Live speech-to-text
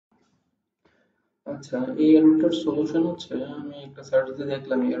আচ্ছা, এই এররটার সলিউশন হচ্ছে, আমি একটা সার্চে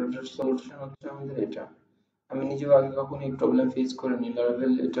দেখলাম এই এররটার সলিউশন হচ্ছে আমাদের এটা। আমি নিজেও আগে কখনো এই প্রবলেম ফেস করিনি,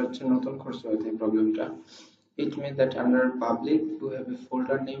 লারাভেল এটা হচ্ছে নতুন করছে হয়তো এই প্রবলেমটা। It means that under public to have a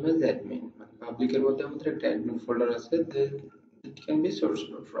folder name age admin, মানে পাবলিকের মধ্যে আমাদের একটা অ্যাডমিন ফোল্ডার আছে, it can be source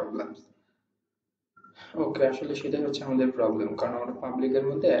for problems. ওকে, আসলে সেটাই হচ্ছে আমাদের প্রবলেম, কারণ আমরা পাবলিকের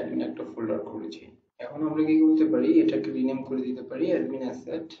মধ্যে অ্যাডমিন একটা ফোল্ডার করেছি। এখন আমরা কি করতে পারি, এটাকে রিনেম করে দিতে পারি অ্যাডমিন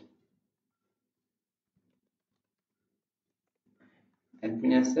অ্যাসেট,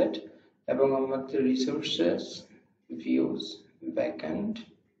 admin asset, এবং আমাদের resources, views, backend,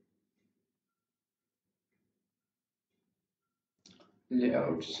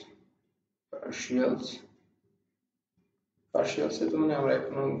 layouts, partials। partials এ তো মানে আমরা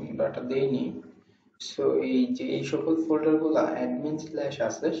এখনো ডাটা দেইনি। সো এই যে এই সকল ফোল্ডার গুলা অ্যাডমিন স্ল্যাশ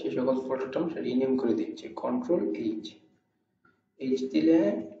আছে, সেই সকল ফোল্ডারটা আমরা রিনেম করে দিচ্ছি কন্ট্রোল এইচ। এইচ দিলে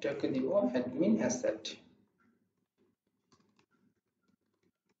এটাকে দিব admin asset,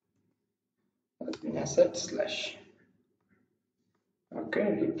 admin asset slash. ওকে,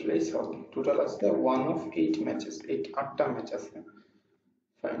 রিপ্লেস অল। টোটাল আছে 1 of 8 ম্যাচেস, 8টা ম্যাচ আছে।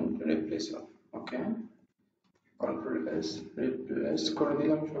 Fine, replace all. ওকে, কন্ট্রোল এস, রিপ্লেস করে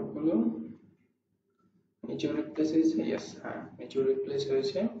দিলাম সবগুলো। নিচেও রিপ্লেস হয়েছে, ইয়েস, হ্যাঁ নিচেও রিপ্লেস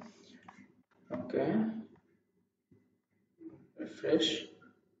হয়েছে। ওকে, refresh.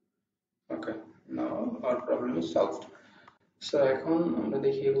 Okay, now hour problem is solved. So এখন আমরা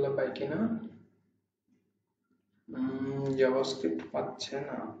দেখি এগুলো পাই কিনা। জাভাস্ক্রিপ্ট পাচ্ছে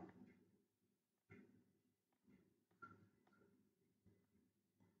না।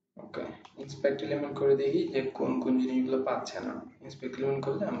 ওকে, ইন্সপেক্ট এলিমেন্ট করে দেখি যে কোন কোন জিনিসগুলো পাচ্ছে না। ইন্সপেক্ট এলিমেন্ট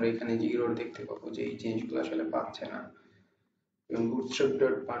করলে আমরা এখানে যে এরর দেখতে পাবো যে এই জিনিসগুলো আসলে পাচ্ছে না। এবং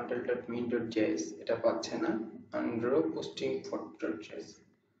bootstrap.bundle.min.js এটা পাচ্ছে না, আন্ডার পোস্টিং for.js।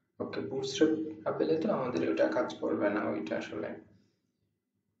 ওকে, বুটস্ট্র্যাপ না পেলে তো আমাদের ওটা কাজ করবে না ওইটা আসলে।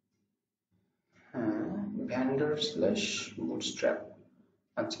 হ্যাঁ, ভ্যান্ডর স্ল্যাশ বুটস্ট্র্যাপ।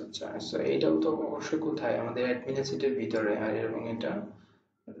 আচ্ছা আচ্ছা, সো এইটাও তো অবশ্যই কোথায়, আমাদের অ্যাডমিন অ্যাসেটের ভিতরে, আর এবং এটা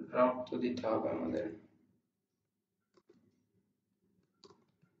রাউট তো দিতে হবে আমাদের।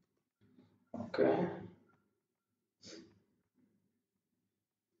 ওকে,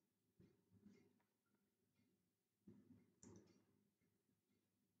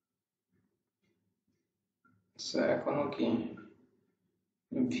 সো এখনো কি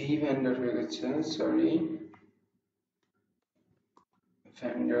ভি ভ্যান্ডর হয়ে গেছে, sorry,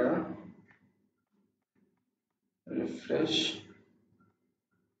 vendor, refresh.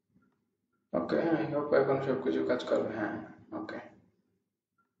 Okay, I hope এখন সবকিছু কাজ করবে, হ্যাঁ। ওকে,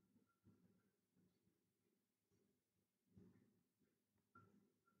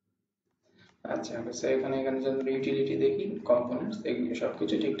 আচ্ছা সো এখানে এখানে যদি ইউটিলিটি দেখি, কম্পোনেন্টস, এগুলো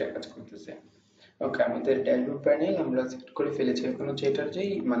সবকিছু ঠিকঠাক কাজ করতেছে। ওকে, আমাদের ড্যাশবোর্ড প্যানেল আমরা সেট করে ফেলেছি। এখন হচ্ছে এটার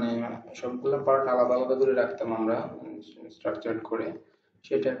যেই মানে সবগুলো পার্ট আলাদা আলাদা করে রাখতাম আমরা স্ট্রাকচার করে,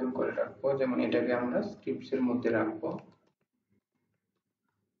 সেটা এখন করে রাখবো। যেমন এটাকে আমরা স্ক্রিপ্টস এর মধ্যে রাখবো,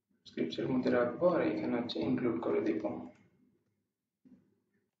 স্ক্রিপ্টস এর মধ্যে রাখবো, আর এখানে হচ্ছে ইনক্লুড করে দিব,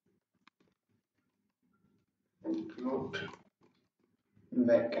 include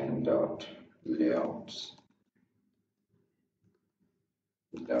backend dot layouts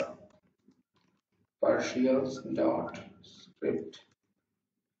dot partials dot script।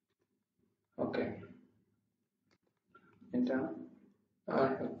 ওকে, এটা, আর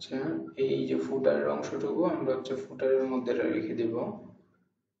হচ্ছে এই যে ফুটারের অংশটুকু আমরা হচ্ছে ফুটারের মধ্যে রেখে দিব।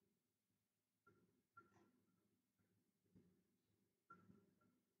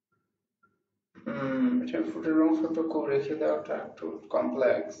 এটা ফুটারের অংশটুকু রেখে দেওয়াটা একটু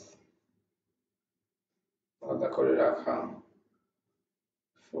কমপ্লেক্স, আলাদা করে রাখা।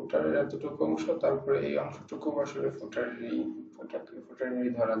 ফুটারের এতটুকু অংশ, তারপরে এই অংশটুকু আসলে ফুটারেরই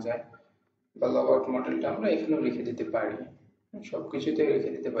ধরা যায়। বা লগ আউট মডেলটা আমরা এখানেও রেখে দিতে পারি, সবকিছুতে রেখে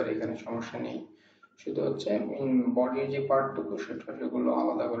দিতে পারি, এখানে সমস্যা নেই। শুধু হচ্ছে বডির যে পার্টটুকু সেগুলো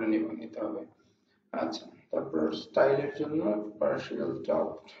আলাদা করে নিতে হবে। আচ্ছা, তারপর স্টাইলের জন্য পার্সিয়াল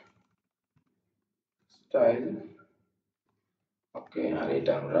ডট স্টাইল। ওকে, আর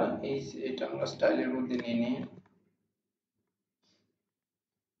এটা আমরা স্টাইলের মধ্যে নিয়ে নিই।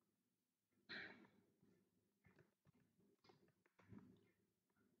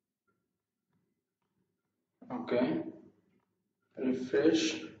 ওকে, রিফ্রেশ।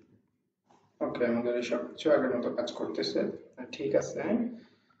 ওকে, আমাদের এই সব কিছু আগের মতো কাজ করতেছে, ঠিক আছে।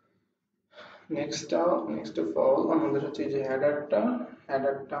 নেক্সট অফ অল আমাদের হচ্ছে যে হেডারটা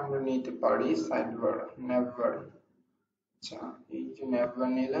আমরা নিতে পারি সাইডবার, নেভার। আচ্ছা, এই যে নেভার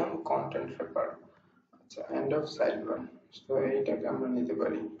নিলাম, কন্টেন্ট রেপার। আচ্ছা, এন্ড অফ সাইডবার। তো এইটাকে আমরা নিতে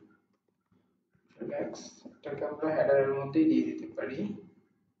পারি রিল্যাক্স, এটাকে আমরা হেডারের মধ্যেই দিয়ে দিতে পারি।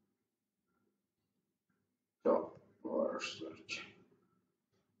 Top search.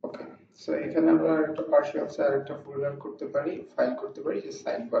 ওকে, সো এখানে আমরা একটা পার্শিয়াল আর একটা ফোল্ডার করতে পারি, ফাইল করতে পারি যে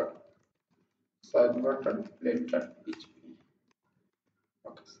sidebar.plate.php।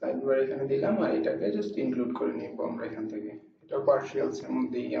 ওকে, সাইডবার এখানে দিলাম আর এটাকে জাস্ট ইনক্লুড করে নিব আমরা এখান থেকে। এটা পার্শিয়ালস এর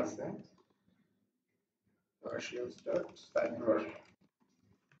মধ্যেই আছে, partials.sidebar।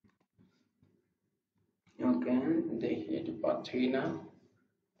 ওকে, দেখি এটা পাচ্ছি না।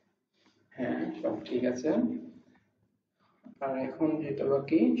 হ্যাঁ, সব ঠিক আছে। আর এখন যেটা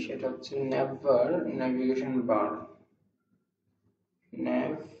বাকি সেটা হচ্ছে নেভিগেশন বার,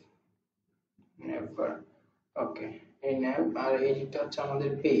 nav বার। ওকে, এই nav আর এইটা হচ্ছে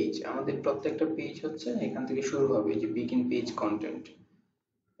আমাদের পেজ, আমাদের প্রত্যেকটা পেজ হচ্ছে এখান থেকে শুরু হবে, যে বিগিন পেজ কন্টেন্ট,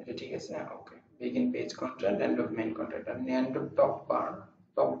 এটা ঠিক আছে। ওকে, begin page content, end of main content, R end of top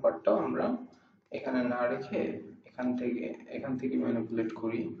বারটাও আমরা এখানে না রেখে এখান থেকে ম্যানিপুলেট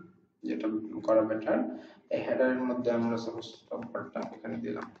করি, যেটা করা বেটার। এই হেডারের মধ্যে আমরা সাপোজ টপ বারটা এখানে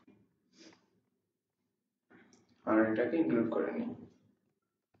দিলাম আর এটাকে ইনক্লুড করে নিই।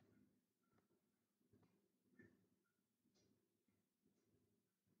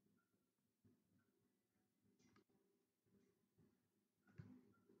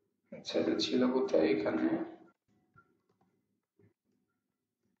 আচ্ছা, এটা ছিল কোথায়? এখানে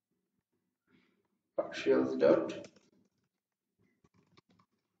partials dot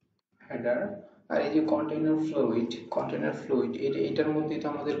header। আর এই যে কন্টেইনার ফ্লুইড এটার মধ্যেই তো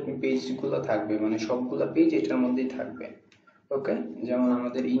আমাদের পেজগুলো থাকবে, মানে সবগুলা পেজ এটার মধ্যেই থাকবে। ওকে, যেমন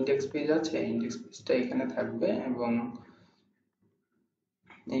আমাদের ইন্ডেক্স পেজ আছে, ইন্ডেক্স পেজটা এখানে থাকবে, এবং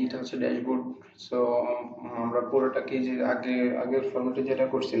এইটা হচ্ছে ড্যাশবোর্ড। সো আমরা পুরোটাকে যে আগের ফরম্যাটে যেটা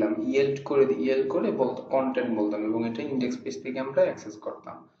করছিলাম, ইয়েল্ড করে বলতো কন্টেন্ট বলতাম, এবং এটা ইন্ডেক্স পেজ থেকে আমরা অ্যাক্সেস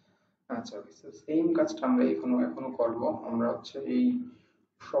করতাম। আচ্ছা, সেম কাজটা আমরা এখনো করব। আমরা হচ্ছে এই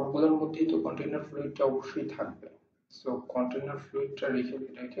সবগুলোর মধ্যেই তো কন্টেইনার ফ্লুইডটা অবশ্যই থাকবে। সো কন্টেইনার ফ্লুইডটা রেখে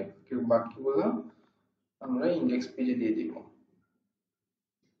রেখে বাকিগুলো আমরা ইন্ডেক্স পেজে দিয়ে দিব।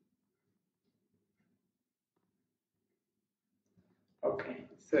 ওকে,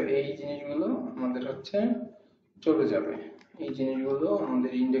 সো এই জিনিসগুলো আমাদের হচ্ছে চলে যাবে, এই জিনিসগুলো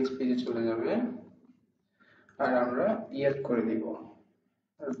আমাদের ইন্ডেক্স পেজে চলে যাবে। আর আমরা ইয়েল্ড করে দিব,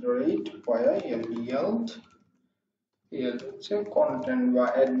 রেট পয়া ইয়েল্ড হচ্ছে কন্টেন্ট বা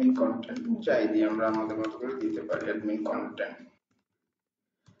অ্যাডমিন কন্টেন্ট, যাই দিয়ে আমরা আমাদের মতো করে দিতে পারি অ্যাডমিন কন্টেন্ট।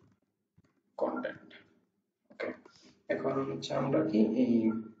 ওকে, এখন হচ্ছে আমরা কি এই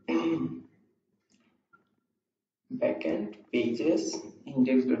ব্যাকএন্ড পেজেস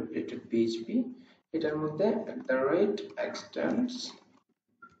index.php এটার মধ্যে @extends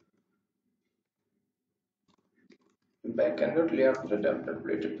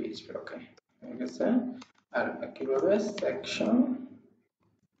backend.layout.php। ওকে, ঠিক আছে। আর কিভাবে সেকশন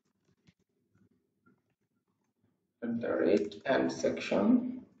 @and section।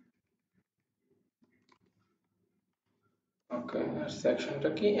 ওকে, আর সেকশনটা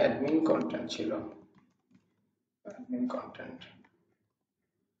কি অ্যাডমিন কন্টেন্ট ছিল, অ্যাডমিন কন্টেন্ট।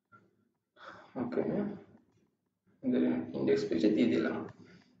 ওকে, ইন্ডেক্স পেজে দিয়ে দিলাম,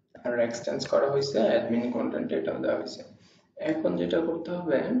 আর এক্সটেন্স করা হয়েছে অ্যাডমিন কন্টেন্ট, এটাও দেওয়া হয়েছে। এখন যেটা করতে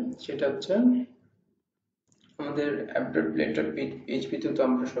হবে সেটা হচ্ছে আমাদের app.plate.php তে তো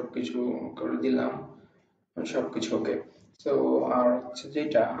আমরা সবকিছু করে দিলাম, সবকিছু ওকে। তো আর হচ্ছে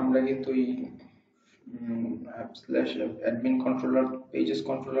যেটা আমরা কিন্তু এই অ্যাডমিন কন্ট্রোলার পেজেস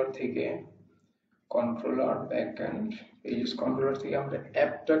কন্ট্রোলার থেকে কন্ট্রোলার ব্যাকএন্ড পেজেস কন্ট্রোলার থেকে আমরা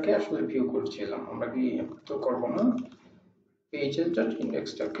অ্যাপটাকে আসলে ভিউ করছিলাম, আমরা কি অ্যাপ তো করবো না,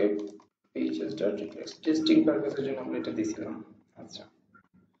 pages.indexটাকে pages.index টেস্টিং পারপাসের জন্য আমরা এটা দিয়েছিলাম। আচ্ছা,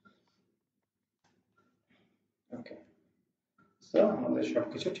 ওকে, সো আমাদের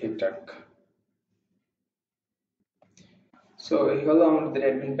সবকিছু ঠিকঠাক। সো এই হলো আমাদের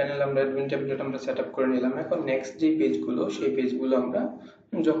অ্যাডমিন প্যানেল, আমরা অ্যাডমিন ট্যাবলেট আমরা সেটআপ করে নিলাম। এখন নেক্সট যে পেজগুলো, সেই পেজগুলো আমরা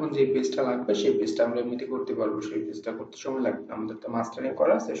যখন যে পেজটা লাগবে সেই পেজটা আমরা এমনিতে করতে পারবো, সেই পেজটা করতে সময় লাগবে না, আমাদের তো মাস্টারিং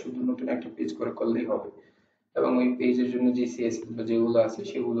করা আছে, শুধু নতুন একটা পেজ করে করলেই হবে। এবং ওই পেজের জন্য যে সিএসএস বা যেগুলো আছে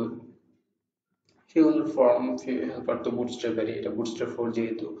সেগুলোর ফর্ম হেল্পার তো বুটস্ট্র্যাপেরই, এটা বুটস্ট্র্যাপ 4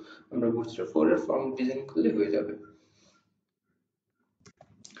 যেহেতু, আমরা বুটস্ট্র্যাপ 4 এর ফর্ম ডিজাইন করলে হয়ে যাবে।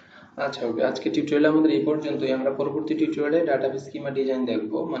 আচ্ছা, ওকে, আজকে টিউটোরিয়াল আমাদের এই পর্যন্তই। আমরা পরবর্তী টিউটোরিয়ালে ডাটাবেস স্কিমা ডিজাইন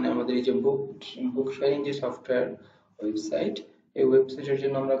দেখব, মানে আমাদের এই যে বুক শেয়ারিং যে সফটওয়্যার ওয়েবসাইট, এই ওয়েবসাইটের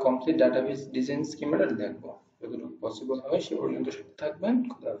জন্য আমরা কমপ্লিট ডাটাবেস ডিজাইন স্কিমাটা দেখব। যতটুকু পসিবল হয় সে পর্যন্ত সাথে থাকবেন।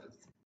 খুদা হাফেজ।